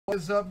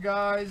What's up,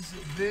 guys?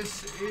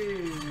 This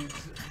is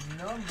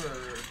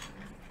number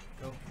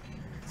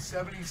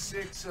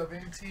 76 of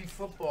NT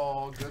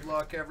Football. Good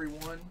luck,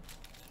 everyone.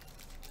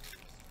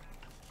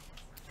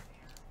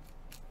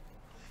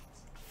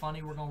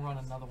 Funny, we're gonna run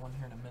another one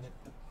here in a minute.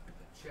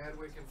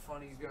 Chadwick and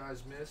Funny, you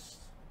guys missed,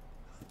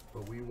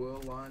 but we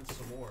will line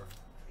some more.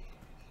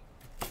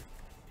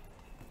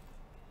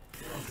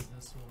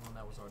 This one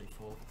that was already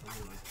full. We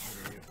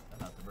were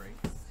about to break.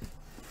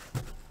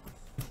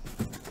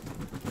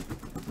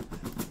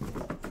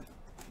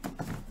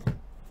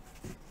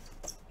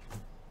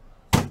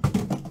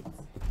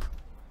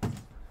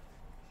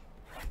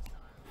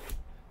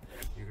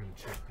 You're gonna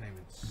check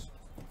payments.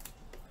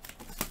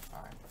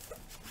 All right.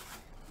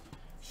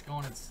 Just go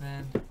on and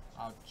send.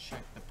 I'll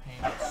check the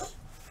payments.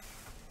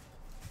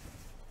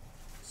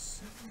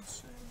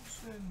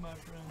 Send, my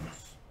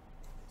friends.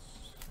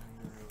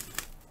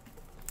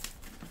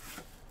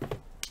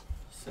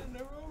 Send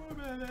her over,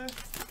 baby.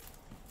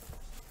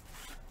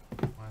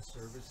 My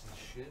service is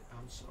shit.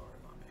 I'm sorry,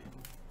 my man.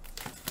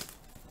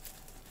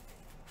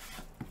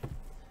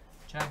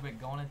 Chadwick,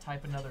 go on and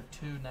type another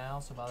 2 now,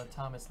 so by the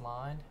time it's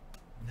lined,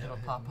 it'll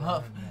pop No,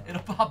 up. no.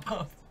 It'll pop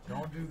up.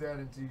 Don't do that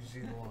until you see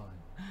the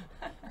line,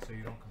 so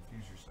you don't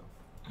confuse yourself.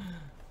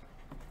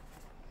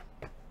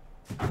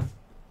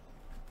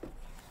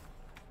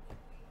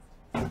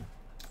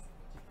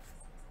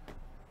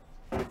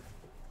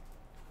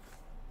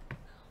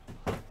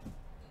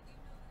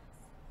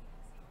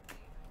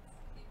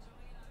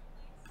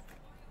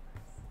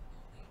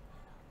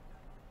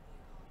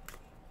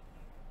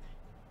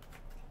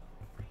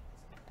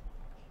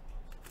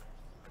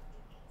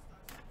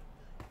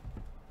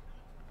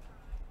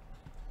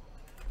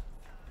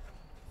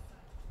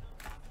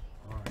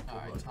 All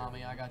right,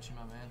 Tommy, I got you,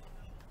 my man.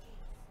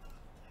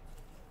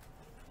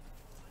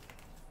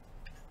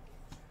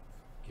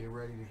 Get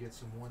ready to get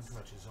some one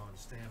touches on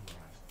standby,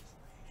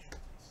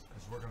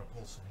 because we're gonna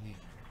pull some heat.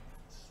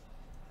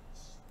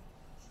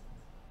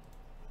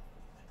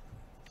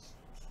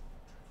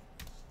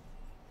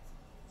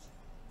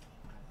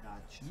 I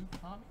got you,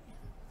 Tommy.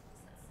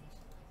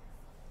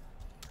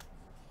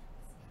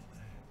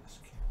 This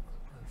camera,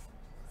 perfect.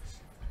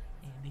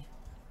 Andy.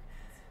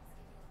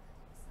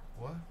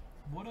 What?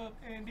 What up,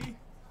 Andy?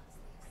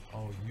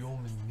 Oh, you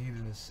only need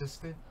an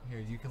assistant? Here,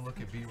 you can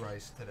look at B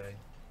Rice today.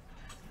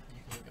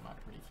 You can look at my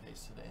pretty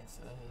face today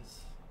instead of his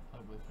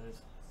ugly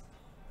face.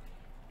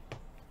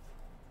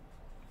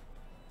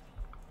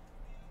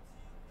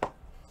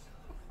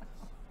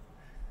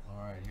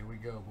 Alright, here we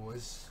go,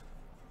 boys.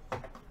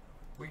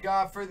 We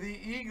got for the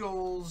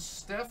Eagles,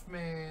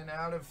 Steffman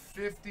out of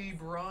 50,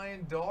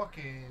 Brian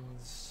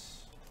Dawkins.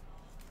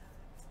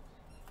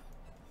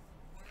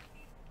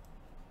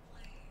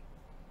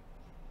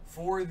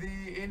 For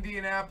the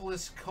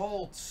Indianapolis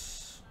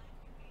Colts,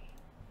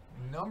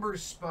 number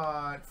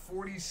spot,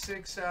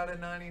 46 out of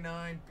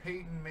 99,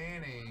 Peyton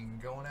Manning,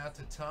 going out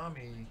to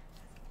Tommy.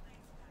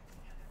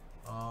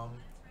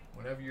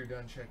 Whenever you're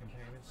done checking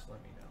payments,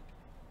 let me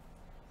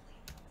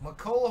know.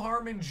 McCole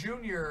Harmon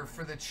Jr.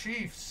 for the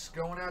Chiefs,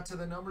 going out to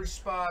the number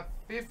spot,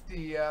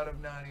 50 out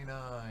of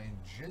 99,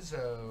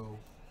 Jizzo.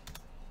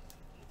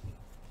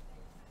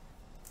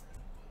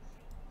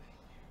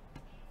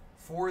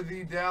 For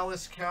the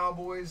Dallas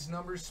Cowboys,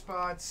 number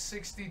spot,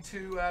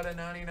 62 out of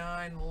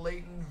 99,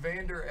 Leighton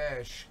Vander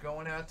Esch,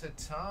 going out to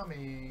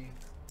Tommy.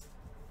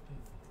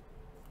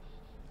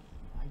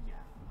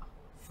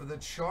 For the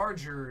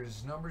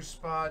Chargers, number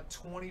spot,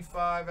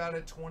 25 out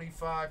of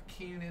 25,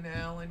 Keenan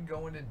Allen,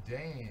 going to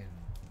Dan.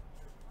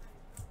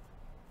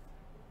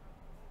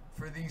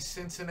 For the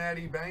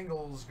Cincinnati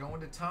Bengals, going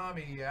to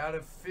Tommy, out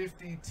of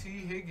 50, T.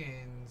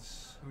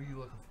 Higgins. Who are you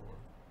looking for?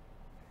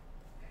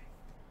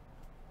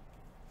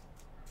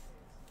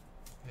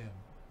 Him.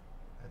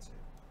 That's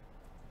it.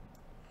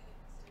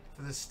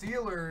 For the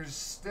Steelers,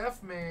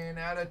 Steffman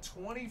out of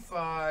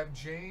 25,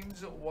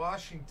 James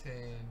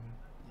Washington.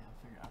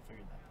 Yeah, I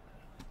figured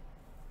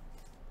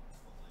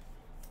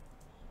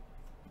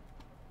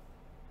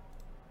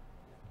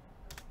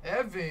that.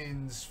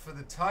 Evans for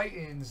the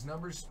Titans,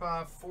 number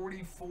spot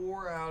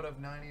 44 out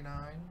of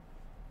 99.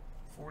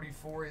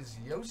 44 is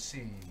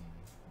Yossi.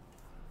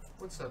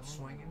 What's up,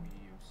 swinging?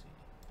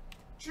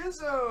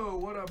 Jizzo,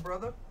 what up,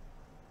 brother?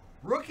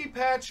 Rookie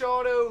patch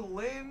auto,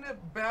 Lynn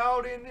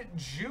Bowden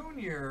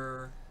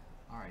Jr.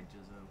 All right,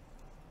 Jizzo.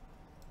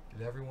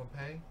 Did everyone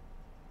pay?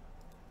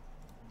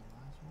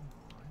 Last one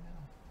right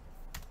now.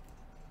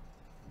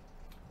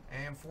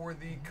 And for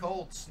the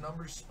Colts,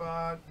 number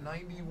spot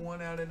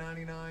 91 out of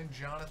 99,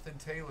 Jonathan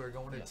Taylor,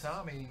 going to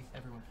Tommy.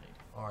 Everyone paid.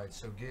 All right,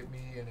 so get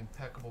me an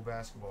impeccable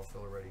basketball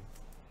filler ready.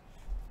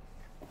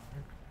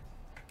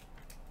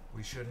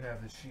 We should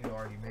have the sheet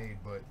already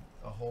made, but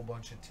a whole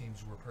bunch of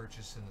teams were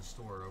purchased in the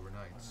store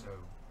overnight. So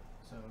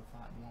 5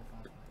 more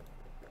 5.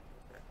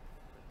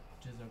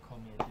 Jizzo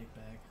called me a dick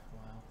bag.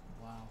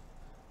 Wow.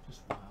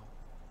 Just wow.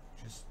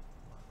 just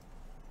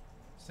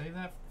Say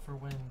that for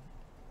when,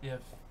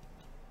 if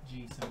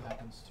G so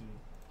happens to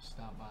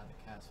Stop by the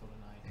castle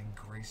tonight. And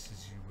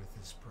graces you with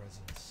his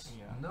presence.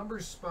 Yeah. Number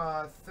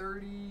spot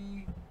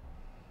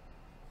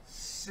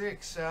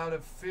 36 out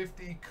of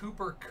 50.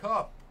 Cooper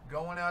Kupp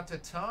going out to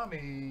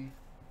Tommy.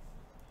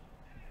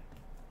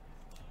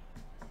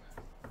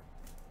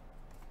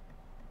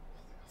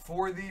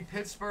 For the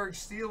Pittsburgh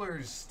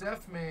Steelers,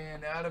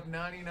 Stephman out of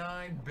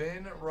 99.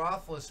 Ben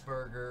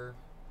Roethlisberger.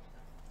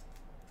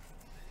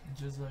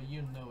 Jizzo,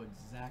 you know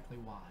exactly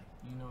why.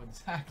 You know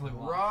exactly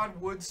why.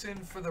 Rod Woodson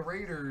for the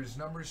Raiders,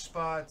 number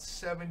spot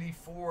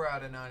 74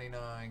 out of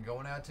 99.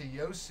 Going out to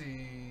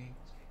Yossi.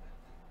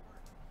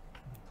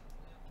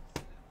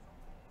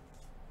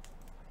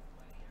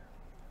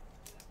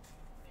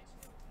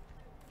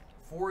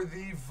 For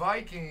the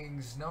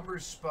Vikings, number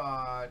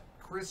spot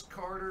Chris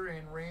Carter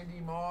and Randy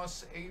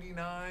Moss,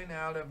 89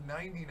 out of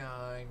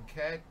 99.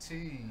 Cat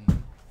T.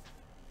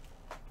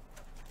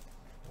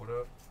 What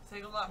up?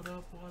 Say good luck. What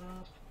up, what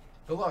up?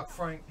 Good luck,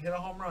 Frank. Hit a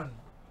home run.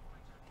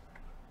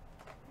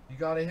 You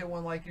got to hit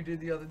one like you did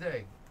the other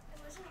day.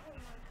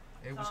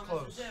 It was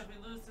close. If we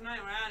lose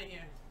tonight, we're out of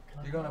here.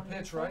 You're going to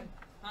pitch, right?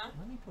 Huh?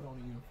 Let me put on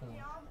a uniform.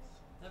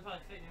 That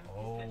probably fit you.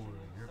 Oh, He's pitching.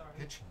 you're Sorry.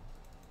 pitching.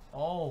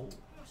 Oh.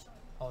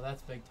 Oh,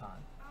 that's big time.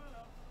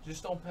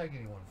 Just don't peg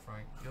anyone,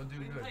 Frank. You'll do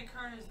We can good. play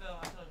Kernersville,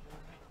 I told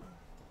you.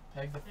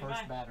 Peg the Hey,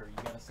 first bye. batter.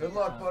 You gotta set Good the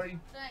luck, tone. buddy.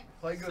 Thanks.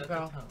 Play good, Set the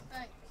pal. tone.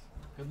 Thanks.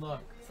 Good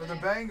luck. For the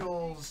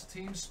Bengals,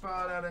 team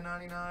spot out of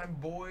 99,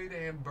 Boyd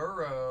and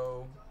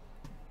Burrow.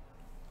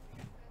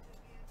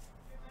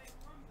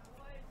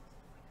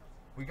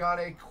 We got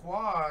a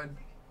quad.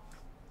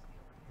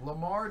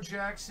 Lamar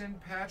Jackson,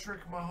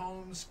 Patrick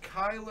Mahomes,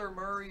 Kyler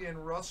Murray,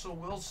 and Russell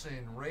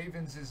Wilson.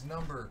 Ravens is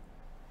number.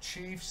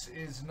 Chiefs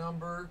is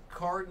number.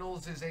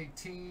 Cardinals is a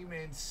team.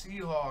 And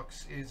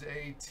Seahawks is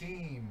a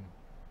team.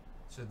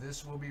 So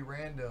this will be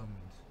randomed.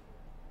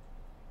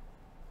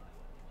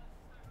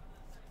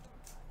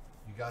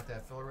 You got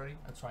that, Phil, already?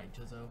 That's right,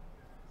 Jizzo.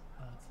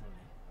 Absolutely.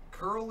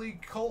 Curly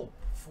Culp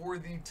for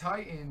the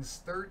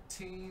Titans,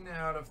 13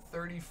 out of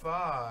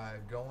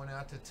 35. Going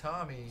out to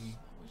Tommy.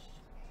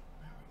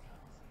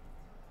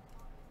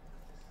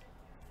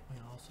 We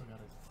also got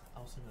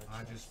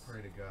I just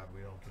pray to God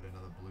we don't get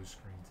another blue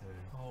screen today.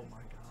 Oh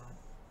my god.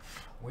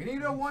 We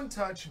need a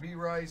one-touch, B.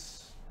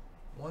 Rice.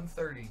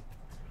 130. Alright,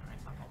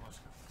 I'm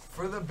almost.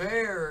 For the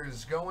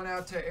Bears, going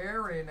out to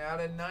Aaron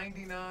out of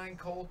 99,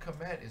 Cole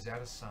Kmet. Is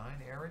that a sign,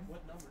 Aaron?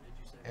 What number did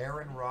you say?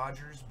 Aaron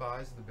Rodgers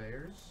buys the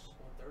Bears.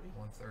 130?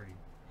 130.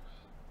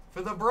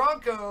 For the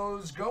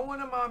Broncos,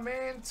 going to my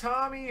man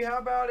Tommy. How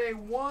about a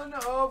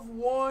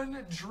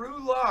 1-of-1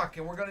 Drew Lock?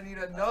 And we're going to need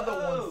another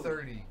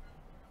 130.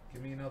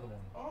 Give me another one.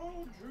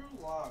 Oh, Drew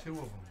Lock. 2 of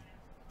them.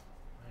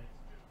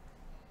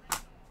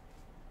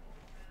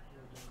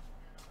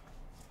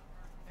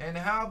 And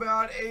how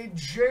about a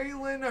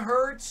Jalen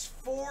Hurts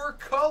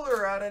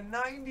 4-color out of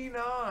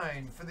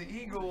 99 for the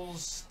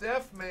Eagles,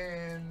 Steph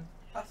Man.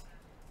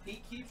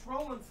 He keeps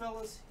rolling,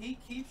 fellas. He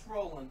keeps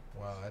rolling.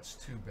 Wow, that's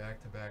 2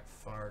 back-to-back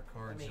fire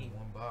cards in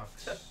one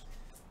box.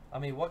 I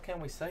mean, what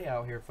can we say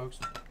out here, folks?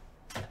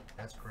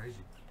 That's crazy.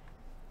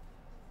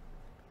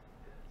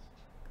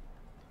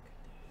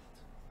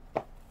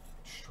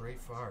 Straight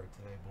fire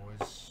today,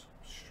 boys.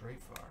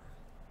 Straight fire.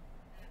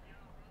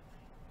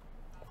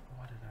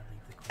 Why did I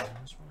leave the card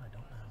on this one? I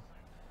don't know.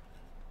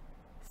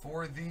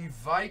 For the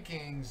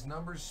Vikings,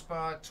 number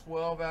spot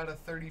 12 out of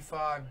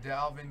 35,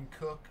 Dalvin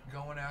Cook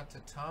going out to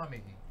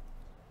Tommy.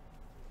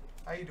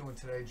 How you doing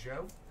today,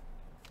 Joe?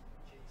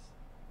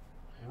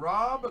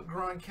 Rob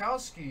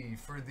Gronkowski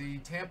for the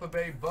Tampa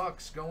Bay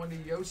Bucks going to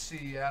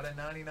Yossi out of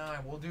 99.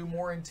 We'll do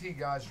more NT,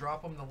 guys.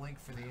 Drop them the link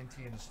for the NT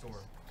in the store.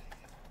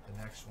 The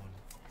next one.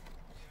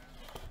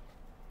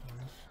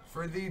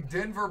 For the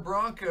Denver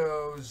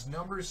Broncos,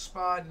 number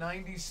spot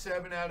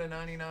 97 out of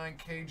 99,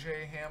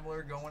 KJ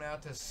Hamler going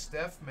out to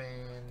Steph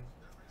Man.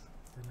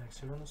 The next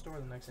who in the store?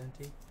 The next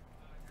NT?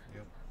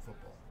 Yep,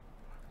 football.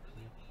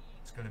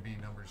 It's going to be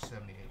number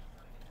 78.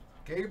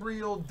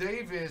 Gabriel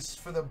Davis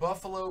for the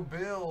Buffalo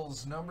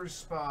Bills, number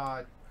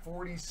spot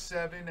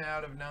 47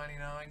 out of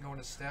 99, going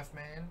to Steph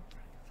Man.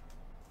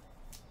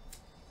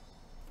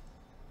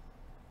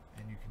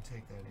 And you can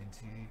take that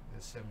NT,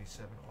 the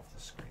 77, off the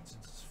screen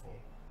since it's full.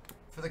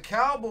 For the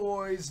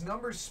Cowboys,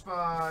 number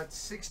spot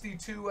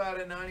 62 out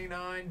of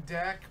 99,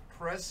 Dak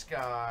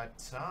Prescott.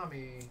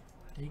 Tommy.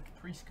 Take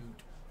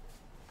pre-scoot.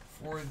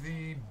 For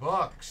the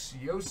Bucks,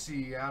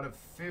 Yossi out of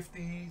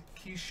 50,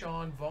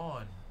 Keyshawn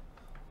Vaughn.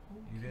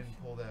 You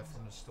didn't pull that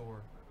from the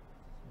store.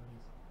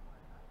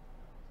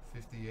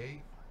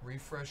 58.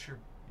 Refresh your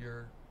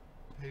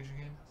page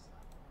again.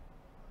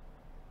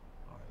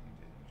 Alright, you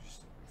did. You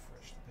just did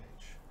refresh the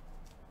page.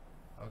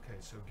 Okay,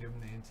 so give him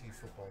the NT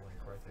football link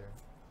right there.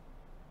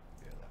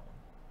 Yeah,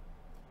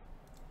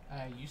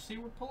 that one. You see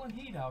we're pulling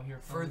heat out here.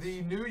 For fellas.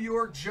 the New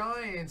York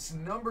Giants,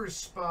 number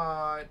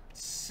spot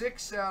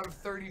 6 out of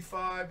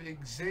 35,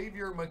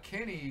 Xavier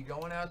McKinney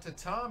going out to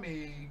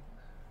Tommy.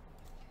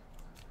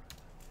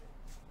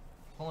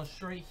 Pulling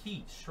straight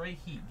heat, straight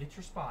heat. Get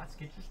your spots,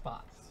 get your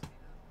spots.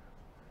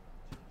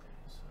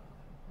 So,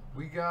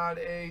 We got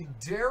a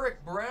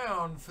Derek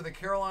Brown for the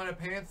Carolina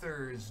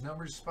Panthers.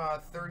 Number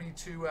spot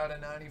 32 out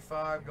of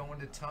 95 going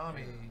to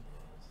Tommy.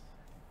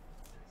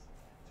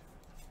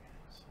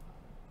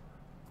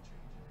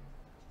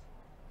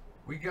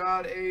 We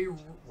got a,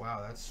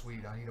 wow, that's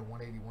sweet. I need a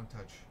 181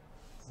 touch.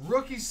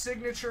 Rookie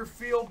signature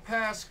field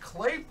pass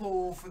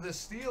Claypool for the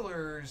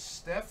Steelers.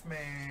 Steph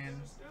Man.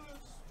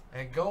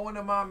 And going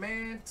to my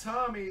man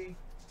Tommy.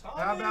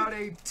 How about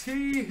a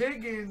T.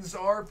 Higgins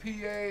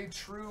RPA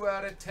true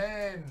out of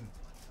 10?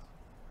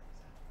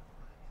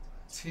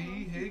 T.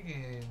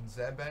 Higgins.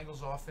 That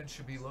Bengals offense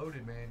should be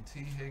loaded, man.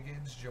 T.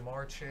 Higgins,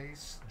 Jamar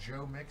Chase,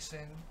 Joe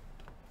Mixon.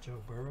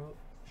 Joe Burrow.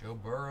 Joe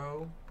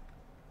Burrow.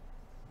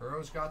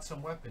 Burrow's got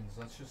some weapons.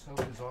 Let's just hope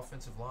his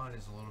offensive line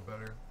is a little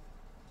better.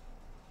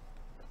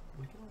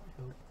 We can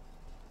only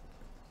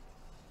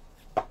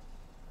hope.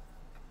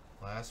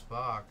 Last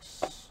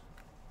box.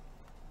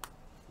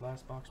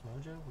 Last box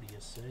mojo. What do you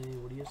say?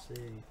 What do you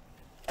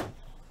say?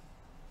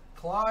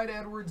 Clyde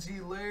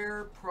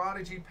Edwards-Helaire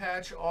Prodigy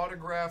Patch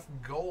Autograph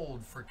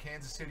Gold for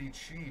Kansas City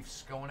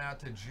Chiefs going out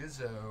to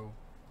Jizzo.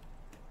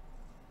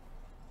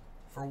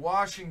 For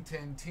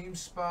Washington, team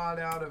spot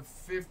out of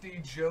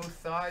 50, Joe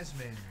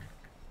Theismann.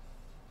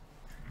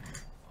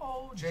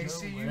 Oh,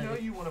 JC, you know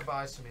you want to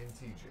buy some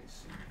NT,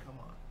 JC. Come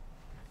on.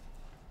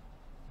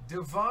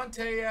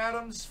 Devontae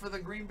Adams for the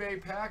Green Bay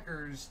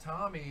Packers.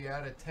 Tommy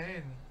out of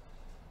 10.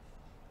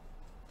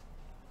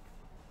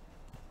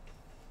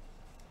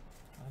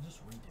 I'll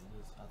just redo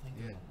this. I think.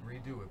 Yeah,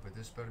 redo it, but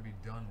this better be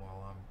done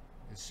while I'm...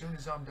 As soon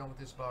as I'm done with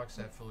this box,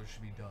 that filler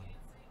should be done.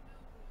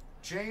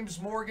 James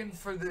Morgan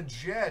for the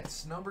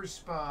Jets. Number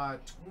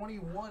spot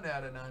 21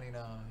 out of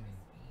 99.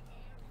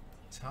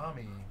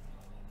 Tommy.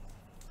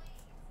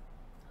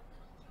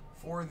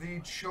 For the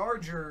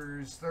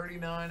Chargers,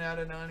 39 out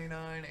of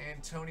 99.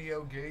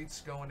 Antonio Gates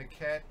going to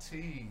Cat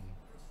T.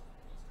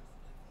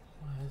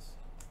 Nice.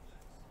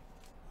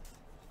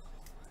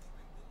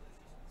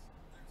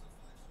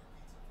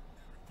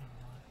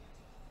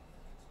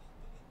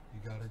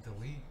 You gotta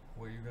delete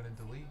what you're gonna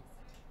delete.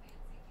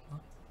 Huh?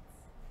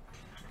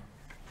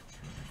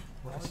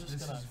 Well,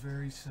 This is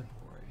very simple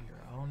right here.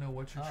 I don't know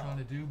what you're trying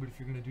to do, but if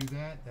you're gonna do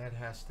that, that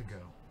has to go.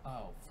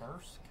 Oh,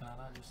 first? Can I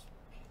not just...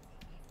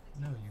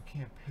 No, you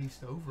can't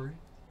paste over it.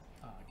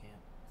 Oh, I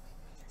can't.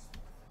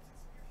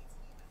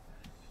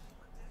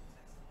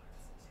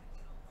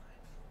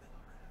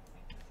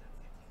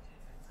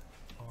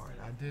 Alright,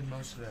 I did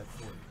most of that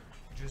for you.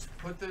 Just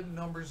put the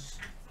numbers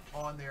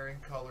on there in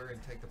color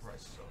and take the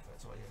prices off.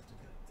 That's all you have to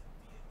do.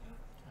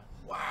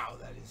 Wow,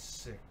 that is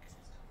sick.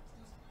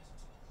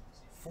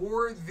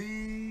 For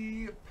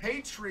the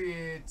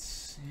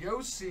Patriots,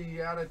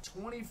 Yossi out of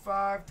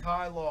 25,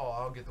 Ty Law.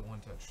 I'll get the one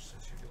touch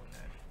since you're doing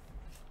that.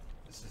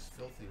 This is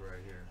filthy right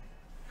here.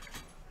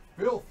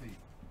 Filthy.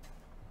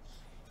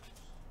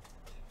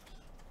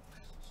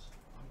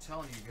 I'm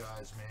telling you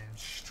guys, man,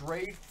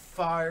 straight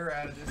fire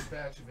out of this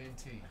batch of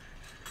NT.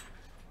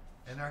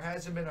 And there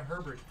hasn't been a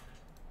Herbert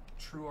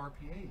true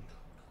RPA.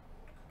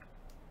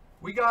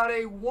 We got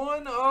a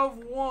 1 of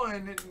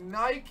 1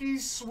 Nike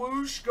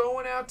swoosh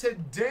going out to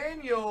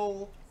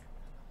Daniel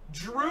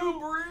Drew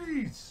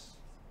Brees.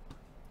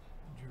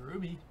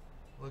 Drewby.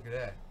 Look at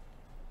that.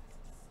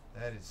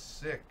 That is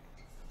sick.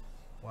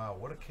 Wow,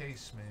 what a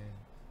case, man.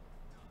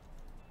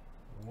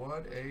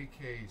 What a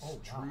case. Oh,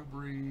 wow. Drew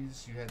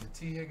Brees. You had the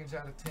T. Higgins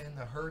out of 10,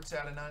 the Hurts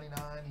out of 99,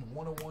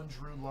 101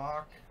 Drew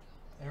Lock.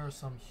 There are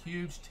some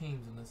huge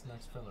teams in this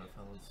next filler,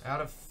 fellas.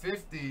 Out of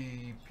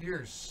 50,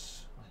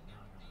 Pierce. Oh, no.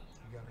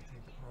 You gotta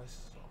take the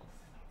prices off.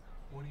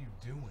 What are you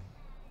doing?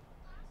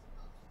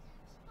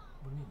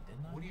 What do you mean,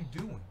 didn't I? What are you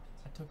doing?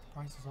 I took the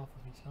prices off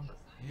of each number.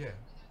 Yeah,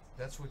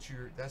 that's what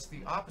you're. That's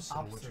the opposite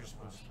of what you're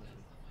supposed to do.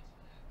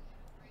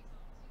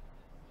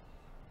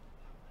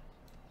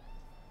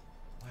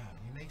 Wow,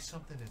 you make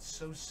something that's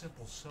so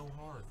simple so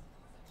hard.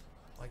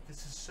 Like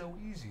this is so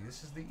easy.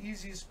 This is the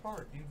easiest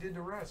part. You did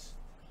the rest.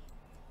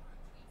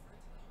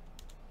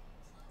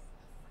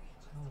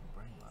 Oh,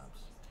 brain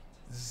labs.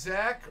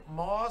 Zach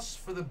Moss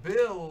for the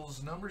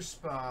Bills, number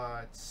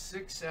spot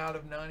 6 out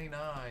of 99.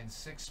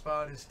 6th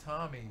spot is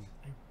Tommy.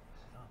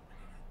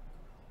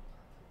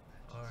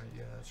 All right,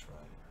 yeah, that's right.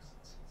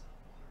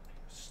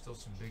 Still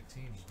some big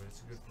teams, but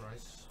it's a good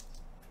price.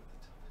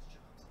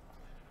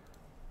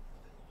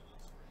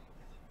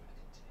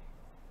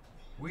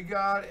 We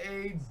got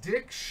a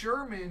Dick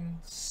Sherman,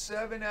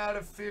 7 out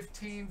of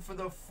 15 for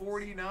the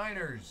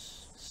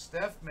 49ers.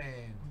 Steph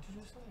Man. What did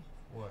you just say?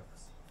 What?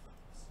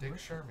 Dick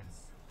Sherman.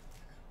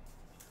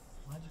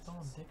 Why'd you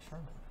call him Dick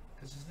Sherman?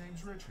 Because his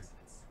name's Richard.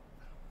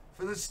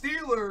 For the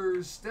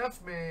Steelers,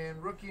 Steph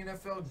Man, rookie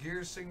NFL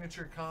gear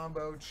signature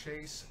combo,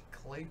 Chase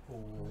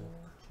Claypool.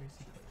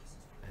 Tracy.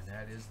 And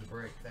that is the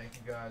break. Thank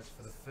you guys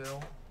for the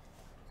fill.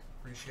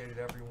 Appreciate it,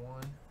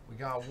 everyone. We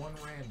got one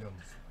random.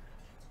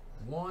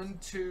 1,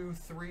 2,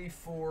 3,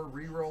 4.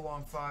 Reroll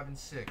on 5 and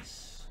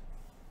 6.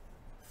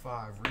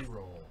 5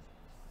 reroll.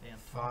 Damn,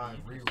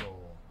 5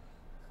 reroll.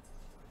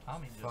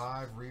 Tommy just...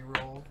 5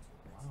 reroll.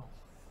 Wow.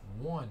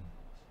 1.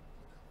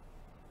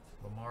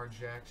 Lamar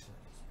Jackson.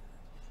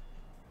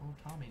 Oh,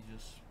 Tommy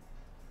just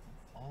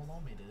all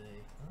on me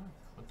today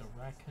with the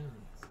raccoon.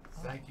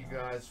 Thank you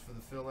guys for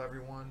the fill,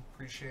 everyone.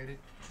 Appreciate it.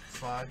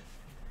 Slide.